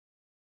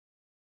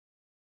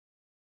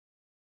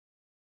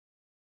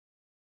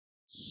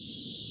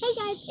Hey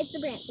guys, it's the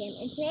Brant Fam,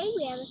 and today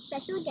we have a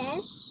special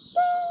guest.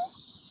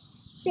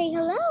 Say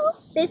hello.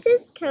 This is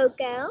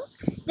Coco.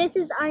 This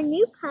is our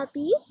new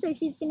puppy, so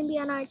she's going to be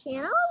on our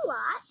channel a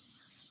lot.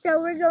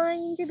 So we're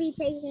going to be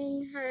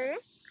taking her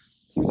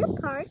to the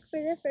park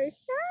for the first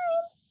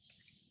time.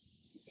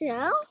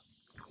 So,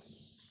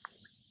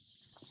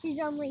 she's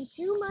only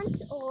 2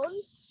 months old.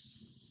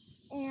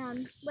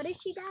 And what is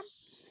she, Dad?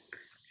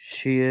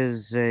 She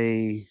is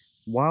a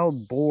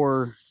wild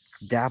boar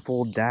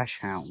dapple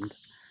dachshund.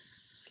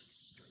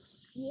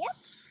 Yep.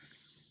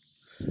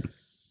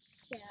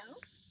 So,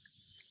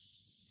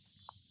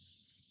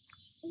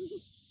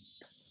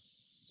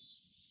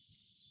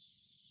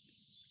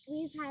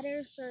 we've had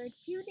her for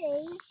 2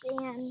 days,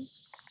 and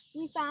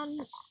we found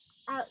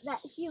out that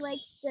she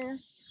likes to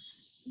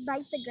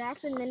bite the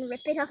grass and then rip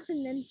it up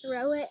and then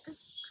throw it.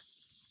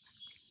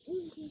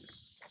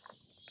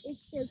 It's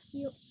so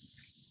cute.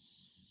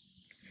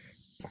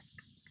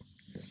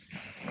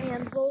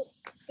 And Bolt's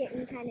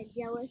getting kind of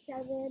jealous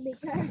of her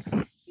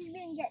because she's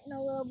been getting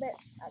a little bit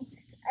of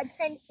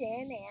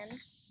attention and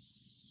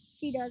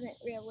she doesn't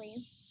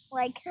really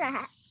like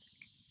that.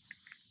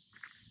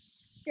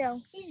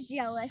 So he's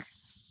jealous.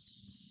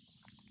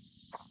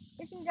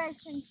 If you guys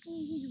can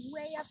see, he's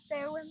way up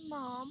there with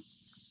Mom.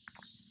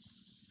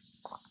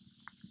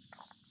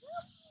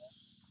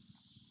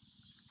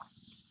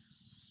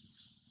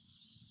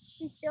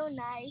 She's so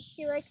nice.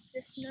 She likes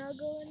to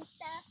snuggle and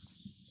stuff.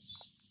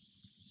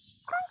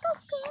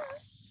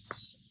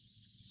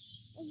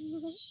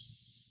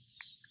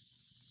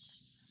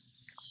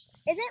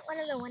 Isn't one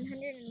of the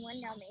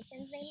 101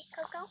 Dalmatians named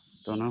Coco?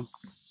 Don't know.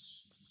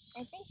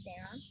 I think they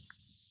are.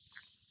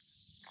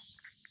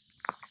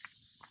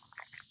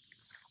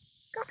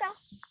 Coco.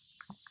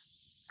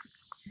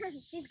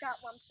 She's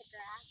got lumps of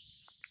grass.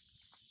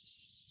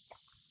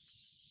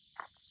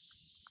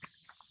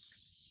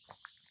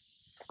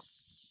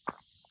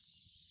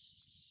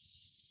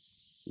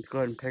 Let's go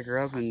ahead and pick her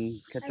up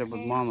and catch up with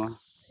Okay. Mama.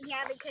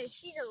 Yeah, because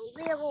she's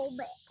a little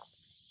bit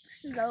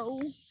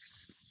slow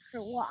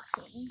for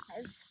walking.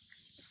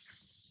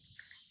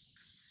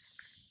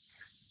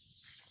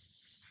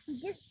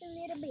 She's just a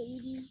little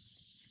baby.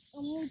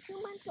 Only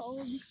 2 months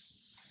old.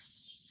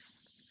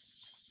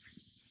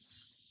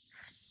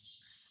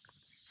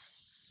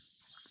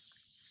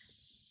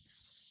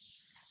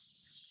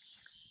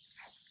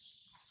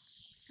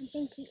 I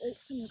think she ate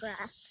some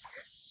grass.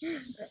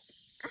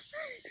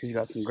 She's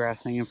got some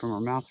grass hanging from her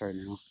mouth right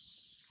now.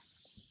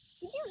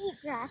 Did you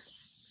eat grass?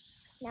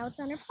 Now it's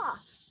on her paw.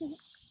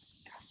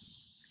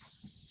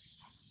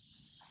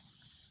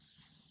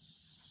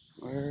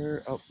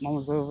 Where? Oh,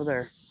 Mama's over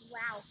there.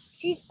 Wow,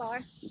 she's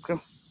far. Let's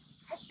go.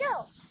 Let's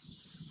go.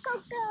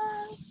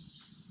 Coco.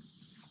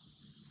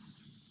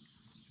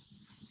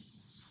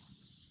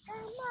 Come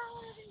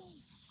on.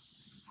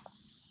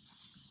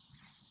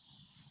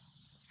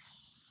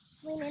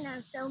 We need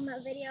to film a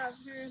video of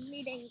her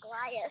meeting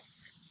Goliath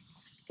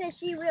because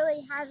she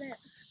really hasn't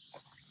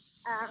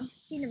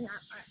seen him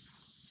that much.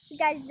 If you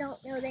guys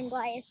don't know, then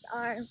Goliaths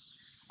are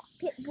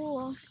pit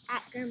bull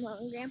at Grandma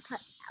and Grandpa's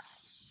house.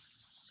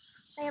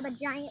 They have a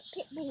giant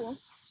pit bull,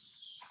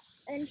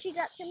 and she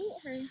got to meet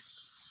her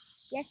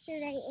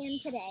yesterday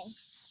and today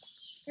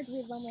because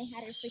we've only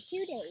had her for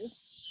 2 days.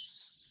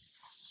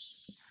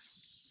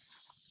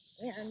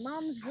 And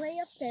Mom's way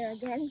up there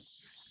again.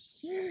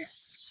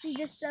 She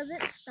just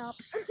doesn't stop.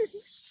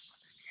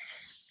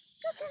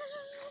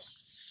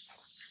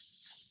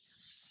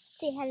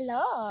 Say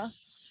hello.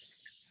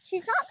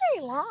 She's not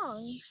very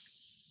long.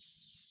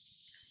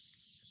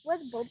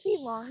 Was Bolty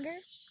longer?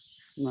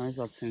 No, he's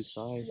about the same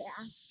size.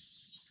 Yeah.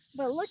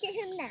 But look at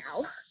him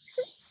now.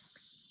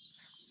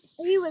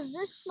 He was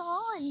this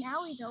small and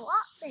now he's a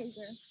lot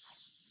bigger.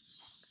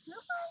 Come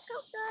on,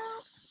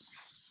 Coco.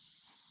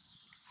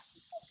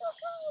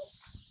 Coco.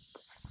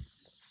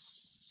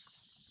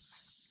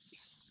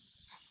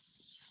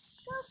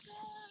 Coco.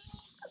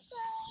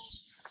 Coco.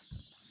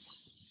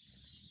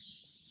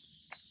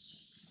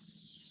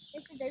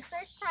 This is their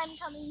first time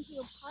coming to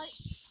a park.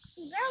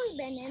 She's barely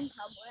been in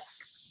public.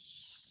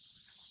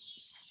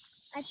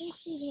 I think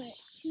she's went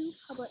 2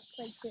 public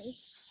places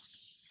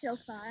so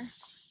far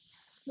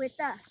with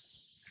us.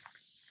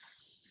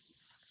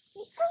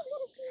 She's so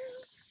little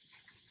cute.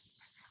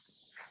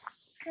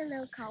 Her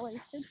little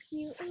collar's so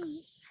cute.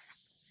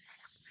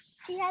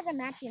 She has a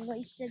matching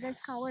lace to this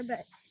collar,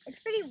 but it's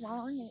pretty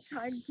long and it's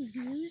hard to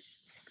use.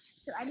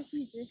 So I just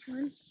use this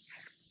one.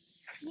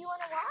 Do you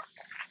want to walk?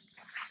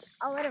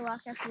 I'll let her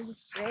walk after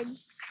this bridge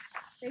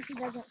so she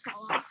doesn't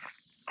fall off.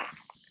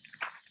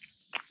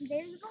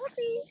 There's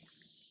Volpe,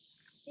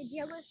 the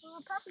jealous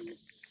little puppy.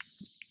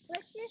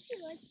 Let's see if she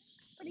likes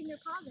putting her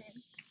paws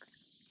in.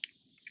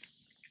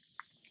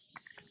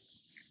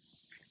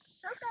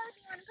 Coco, do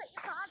you want to put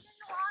your paws in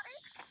the water?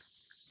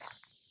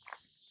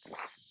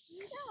 Here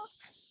you go.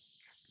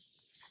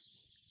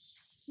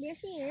 There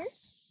she is.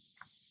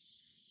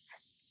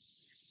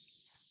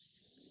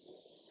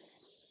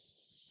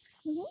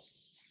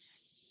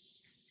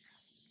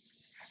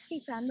 She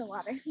found the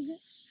water.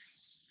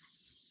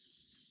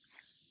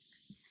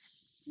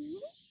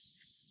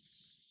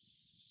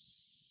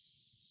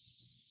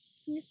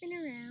 Sniffing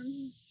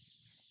around.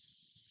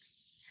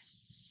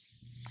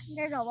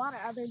 There's a lot of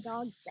other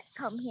dogs that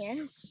come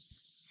here.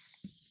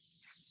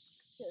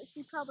 So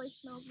she probably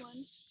smelled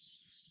one.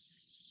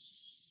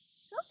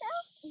 Coco!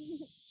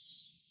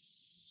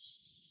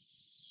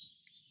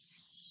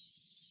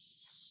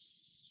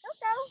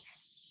 Coco!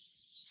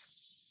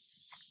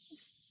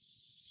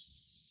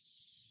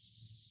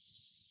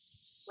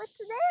 What's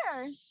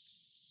there?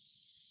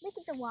 Look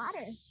at the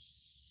water.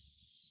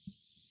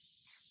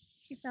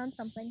 She found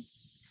something.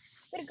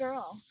 Good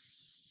girl.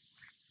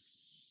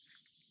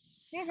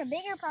 There's a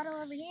bigger puddle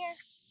over here.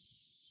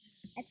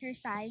 That's her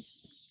size.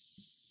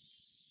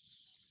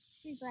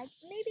 She's like,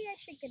 maybe I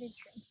should get a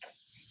drink.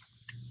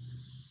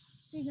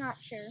 She's not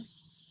sure.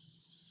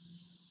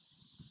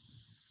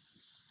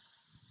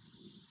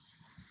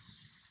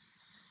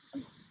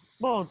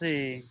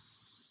 Balti.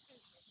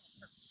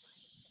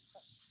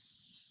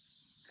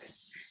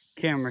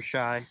 Camera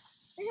shy.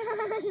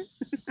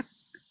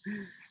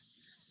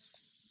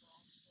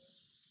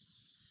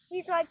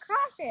 He's like,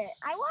 cross it.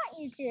 I want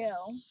you to.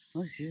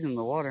 Oh, she's in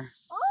the water.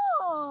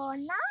 Oh,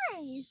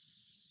 nice.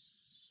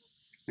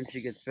 When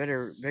she gets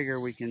bigger,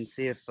 we can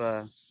see if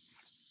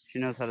she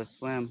knows how to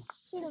swim.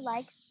 She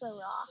likes the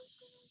rock.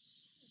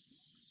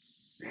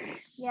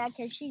 Yeah,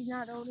 because she's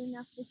not old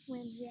enough to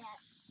swim yet.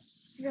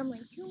 She's only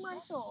 2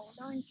 months old,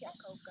 aren't you,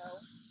 Coco?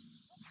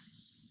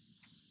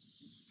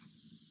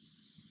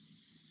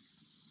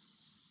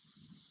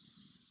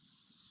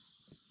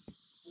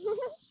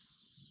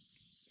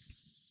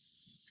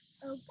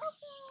 Oh,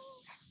 Coco!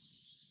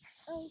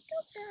 Oh,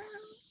 Coco!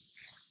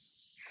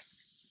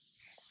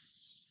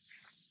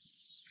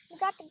 We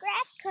got the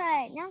grass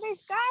cut. Now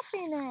there's grass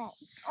in it.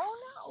 Oh,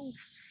 no.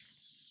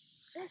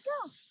 Let's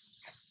go.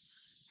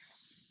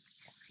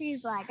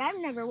 She's like, I've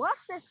never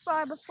walked this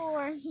far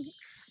before.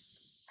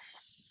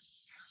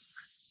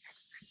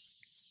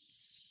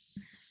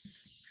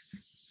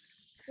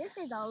 This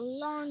is a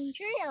long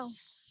trail.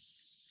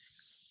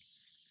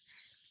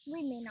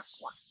 We may not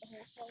walk the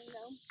whole thing,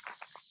 though.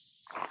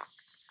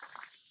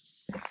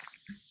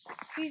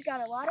 She's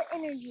got a lot of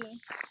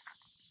energy.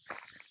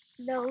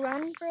 They'll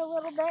run for a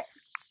little bit,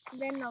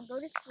 then they'll go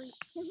to sleep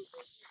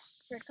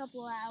for a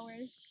couple of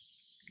hours.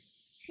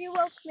 She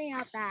woke me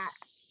up at,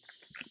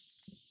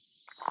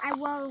 I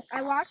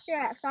walked her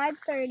at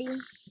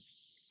 5:30,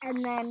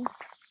 and then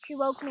she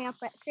woke me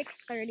up at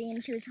 6:30,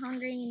 and she was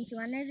hungry, and she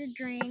wanted a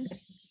drink.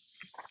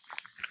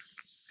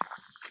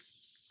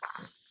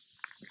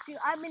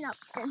 I've been up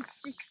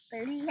since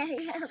 6:30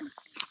 a.m.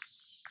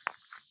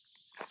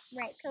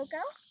 Right, Coco?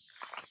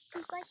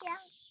 She's like, yeah,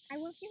 I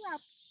woke you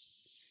up.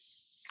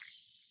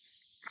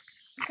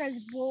 Because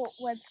Bolt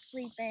was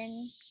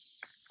sleeping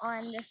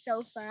on the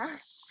sofa.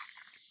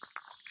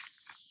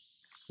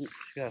 She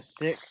got a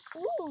stick.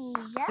 Ooh,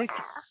 yeah. Stick.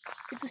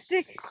 Get the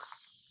stick.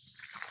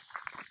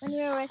 When we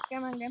were with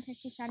Grandma and Grandpa,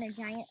 she found a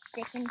giant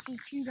stick and she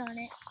chewed on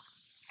it.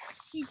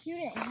 She chewed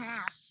it in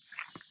half.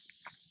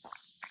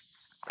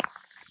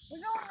 We're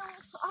going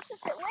the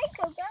opposite way,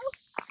 Coco.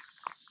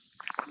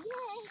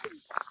 Yay!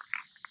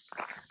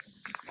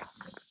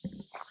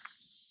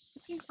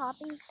 She's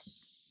hopping.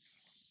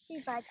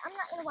 She's like, I'm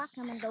not gonna walk,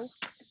 I'm gonna go.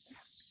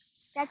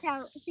 That's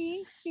how,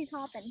 see? She's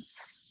hopping.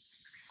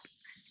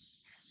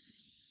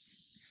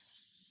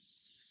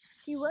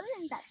 She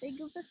wasn't that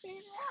big of a fan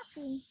of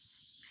walking.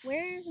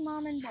 Where's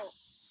Mom and Bolt?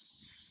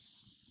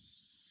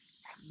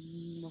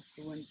 Must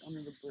have went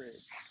under the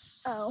bridge.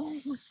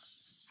 Oh.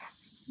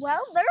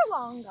 Well, they're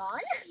long gone.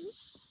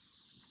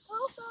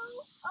 Coco.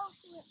 Oh,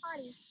 she went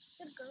potty.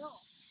 Good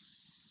girl.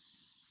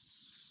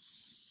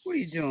 What are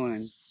you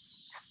doing?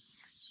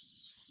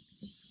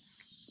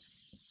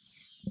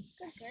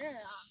 Good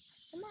girl.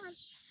 Come on.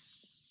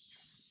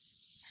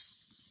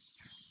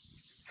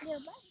 Little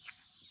buddy.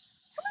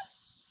 Come on.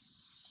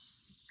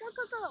 Go,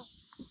 go, go.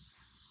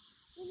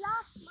 We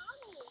lost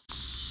Mommy.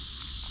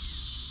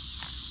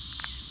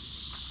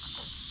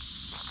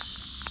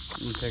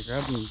 I'm gonna pick her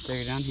up and take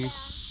her down here. Yeah,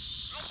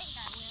 I think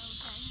I will,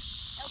 then.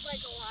 It'll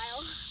take a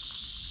while.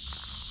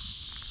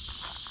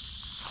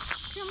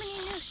 So many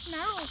new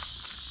smells.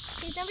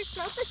 We've never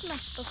smelled this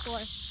much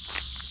before.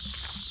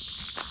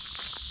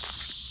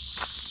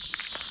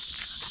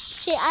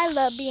 See, I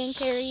love being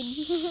carried.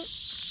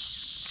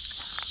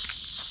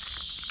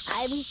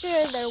 I'm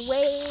sure they're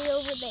way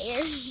over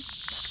there.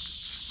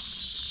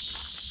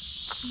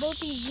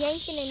 Bolty's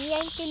yanking and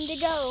yanking to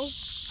go.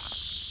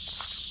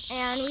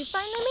 And we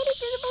finally made it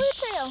to the Blue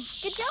Trail.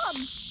 Good job.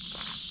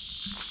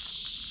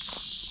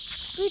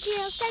 Blue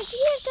Trail starts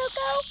here,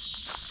 Coco.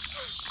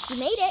 You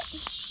made it.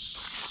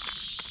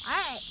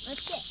 Alright,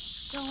 let's get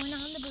going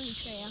on the Blue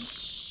Trail.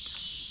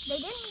 They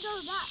didn't go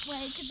that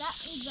way because that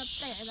leads up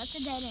there. That's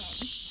a dead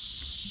end.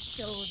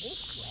 So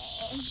this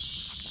way.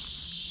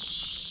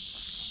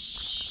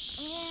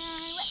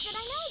 And what did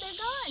I know?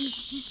 They're gone.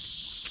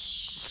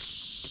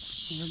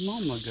 Where'd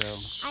Mama go?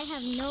 I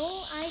have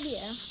no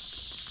idea.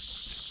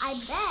 I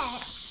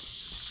bet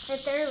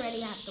that they're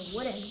already at the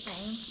wooden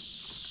thing.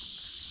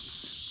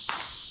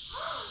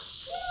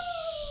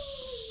 Yay!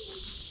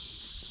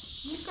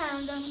 You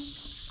found them.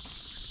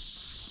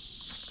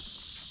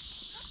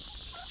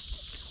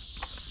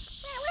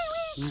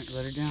 Alright,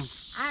 let her down.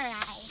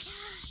 Alright.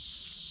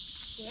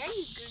 There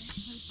you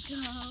go.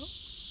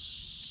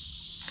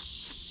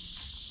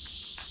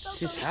 Go,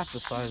 She's half the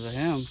size of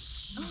him.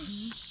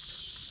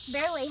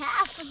 Barely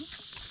half.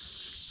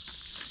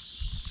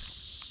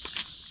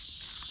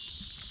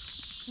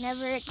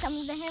 Whenever it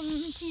comes to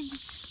him, she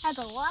has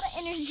a lot of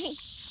energy.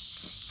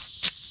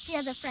 She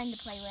has a friend to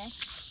play with.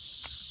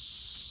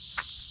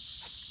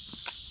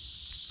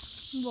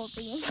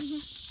 Wolfie.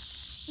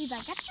 He's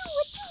like, achoo.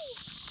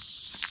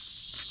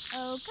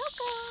 Oh,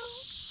 Coco.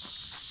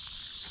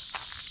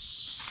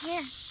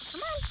 Here,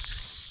 come on.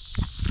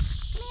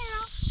 Come here,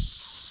 Al.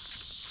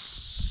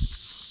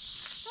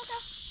 Coco.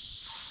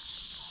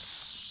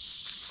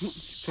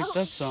 She picked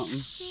up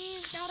something.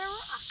 She's got a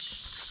rock.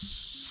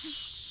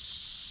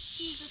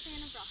 She's a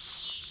fan of rocks.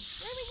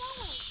 Where are we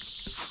going?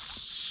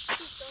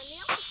 She's going the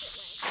opposite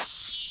way.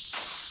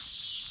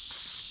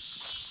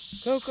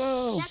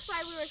 Coco! That's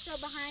why we were so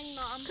behind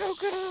Mom.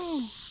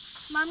 Coco!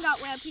 Mom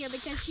got way up here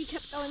because she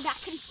kept going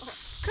back and forth.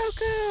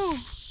 Coco!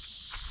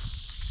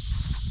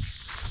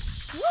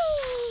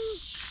 Woo!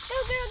 Go,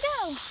 girl,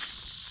 go!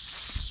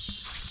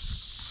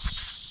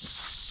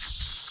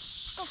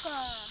 Coco.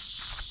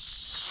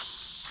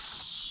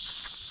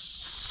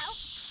 Ow.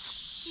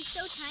 She's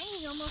so tiny,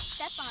 you almost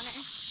step on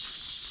her.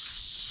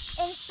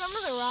 And some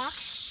of the rocks,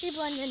 she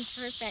blends in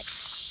perfect.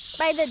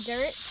 By the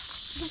dirt,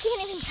 you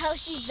can't even tell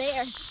she's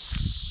there.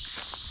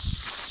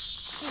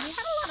 You have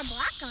a lot of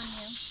black on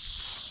you.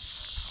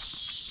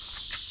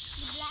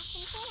 The black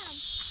and tan.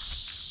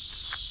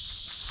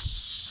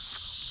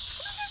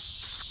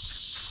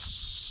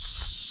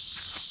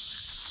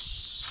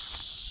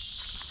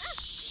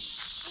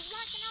 She's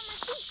walking on my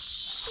feet.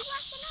 She's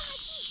walking on my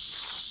feet.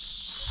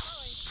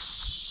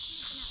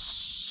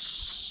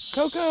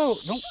 Coco!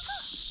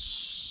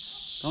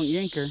 Don't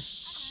yank her.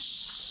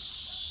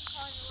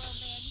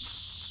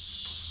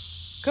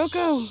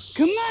 Coco!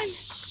 Come on!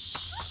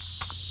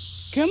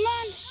 Come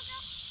on!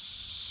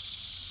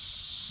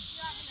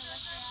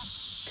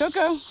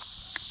 Coco!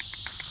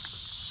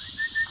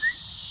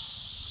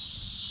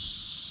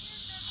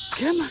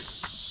 Come on!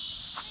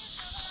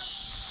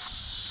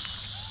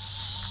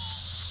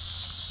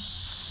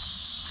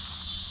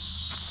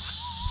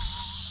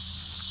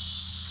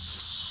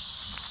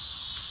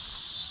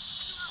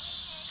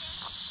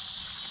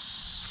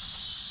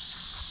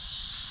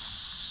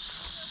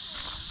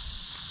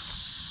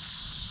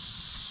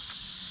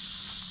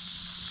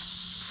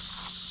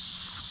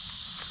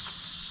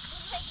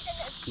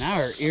 Now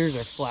her ears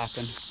are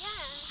flapping. Yeah.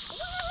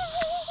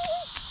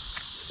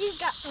 She's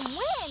got some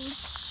wind.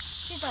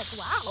 She's like,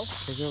 wow.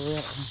 Take over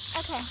that.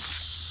 Okay.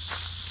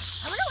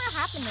 I wonder what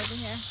happened over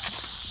here.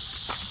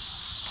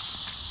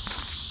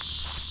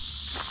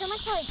 So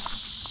much like,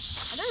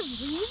 are those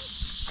leaves?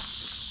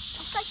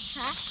 It's like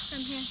trash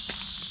from here.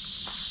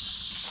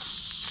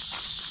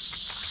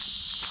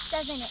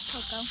 Doesn't it,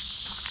 Coco?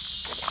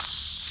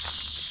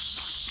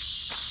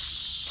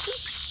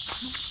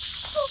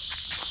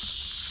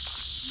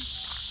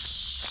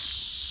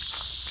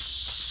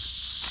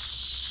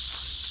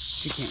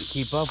 She can't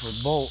keep up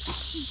with Bolt.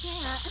 You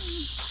can't.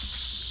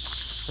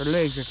 Her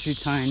legs are too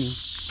tiny.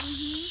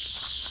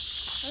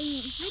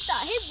 We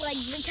thought his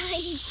legs were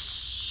tiny.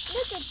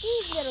 Look at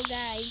these little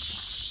guys.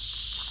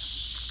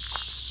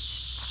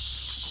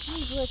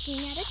 He's looking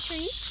at a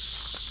tree.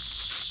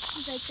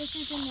 He's like, this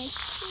is a nice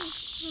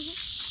tree.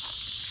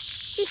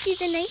 This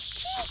is a nice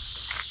tree.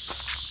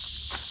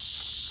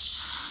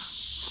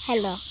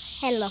 Hello,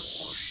 hello.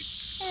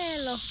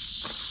 Hello.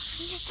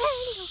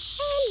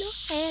 Hello,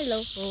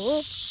 hello,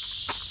 hello.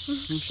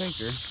 Don't shake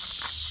her.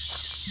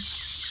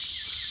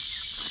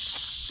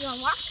 You want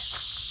to walk?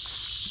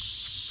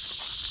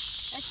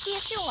 Let's see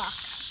if she'll walk.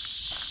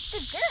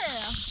 Good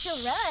girl. She'll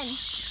run.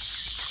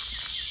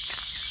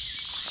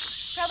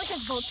 Probably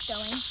because Bolt's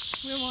going.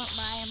 We won't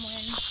buy him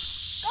when.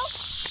 Go.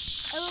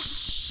 Oh,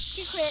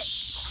 she quit.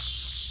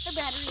 The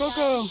battery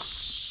Coco! died.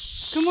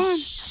 Come on!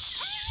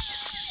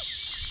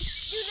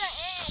 Do the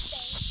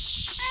thing.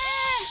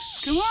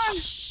 Come on!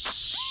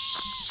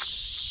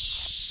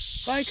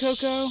 Bye,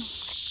 Coco.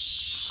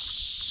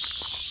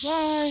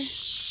 Bye.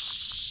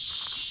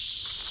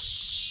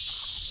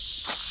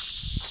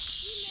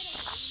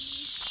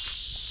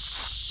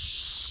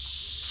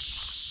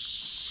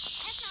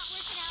 That's not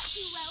working out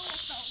too well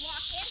with the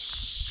walking.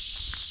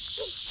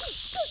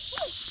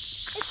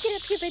 Let's get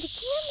up here by the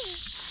camera.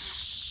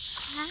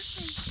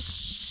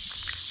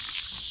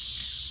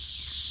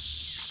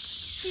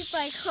 She's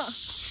like, huh.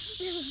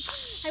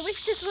 I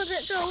wish this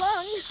wasn't so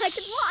long. I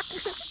could walk.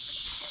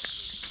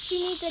 She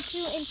needs a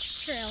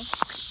 2-inch trail.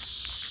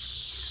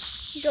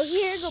 You go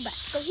here, go back.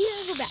 Go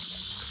here, go back.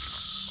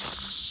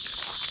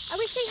 I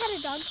wish they had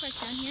a dog park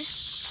down here.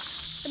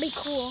 That'd be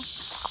cool.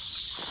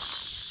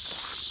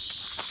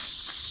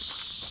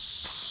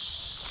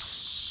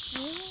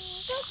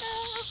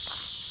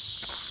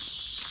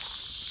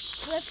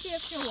 Let's see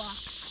if she'll walk.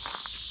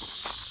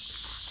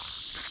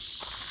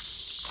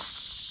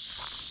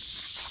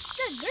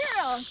 Good Good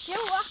girl.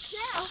 She'll walk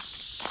now.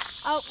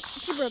 Oh,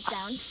 she broke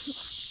down.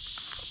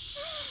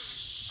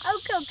 Oh,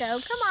 Coco,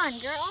 come on,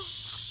 girl.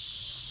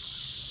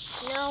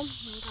 No,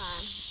 okay.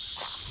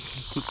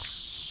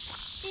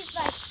 She's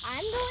like,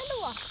 I'm going to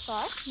walk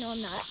far. No,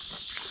 I'm not.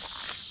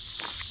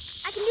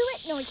 I can do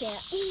it. No, I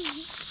can't.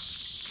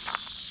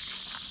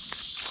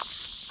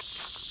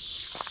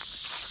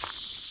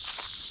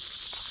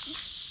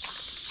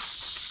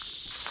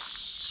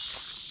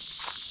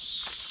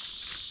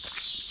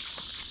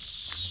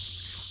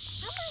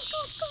 Come on,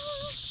 Coco.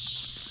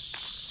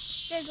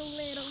 There's a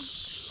little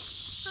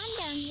pond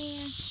down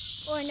there.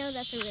 Or no,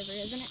 that's a river,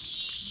 isn't it?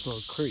 It's a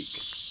little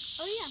creek.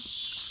 Oh, yeah.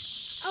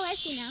 Oh, I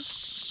see now.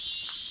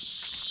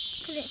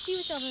 Couldn't see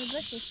with all the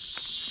bushes.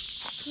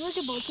 Look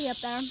at Bolty up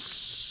there.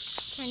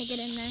 Trying to get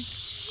in there.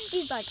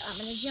 He's like, I'm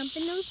going to jump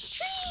in those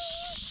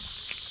trees.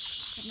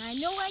 And I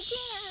know I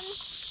can.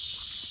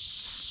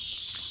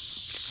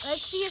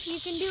 Let's see if you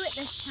can do it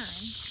this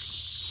time.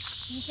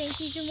 You think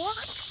you can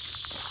walk?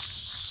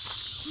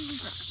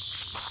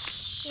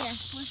 Here,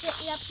 we'll set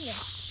you up here.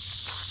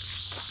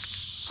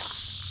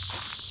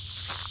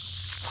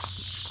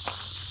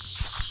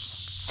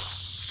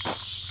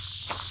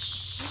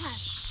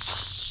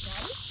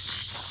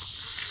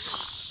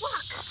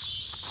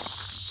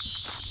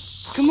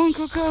 Come on,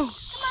 Coco. Come on,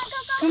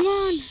 Coco. Come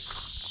on.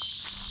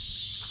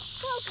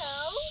 Coco.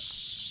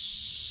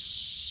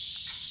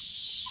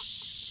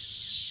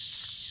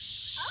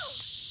 Oh,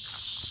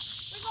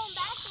 we're going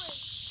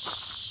backwards.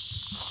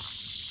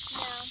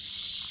 No.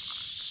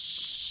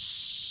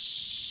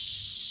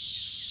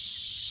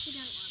 She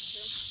doesn't want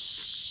to.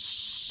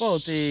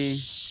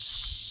 Bolty.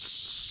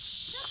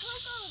 Tell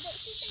Coco that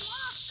she can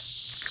walk.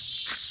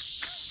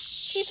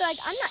 She's like,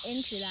 I'm not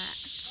into that.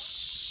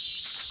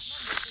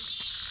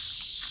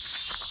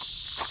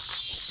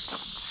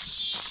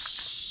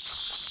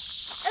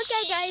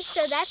 Okay guys,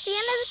 so that's the end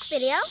of this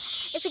video.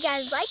 If you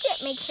guys liked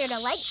it, make sure to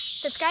like,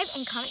 subscribe,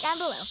 and comment down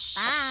below.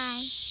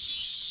 Bye!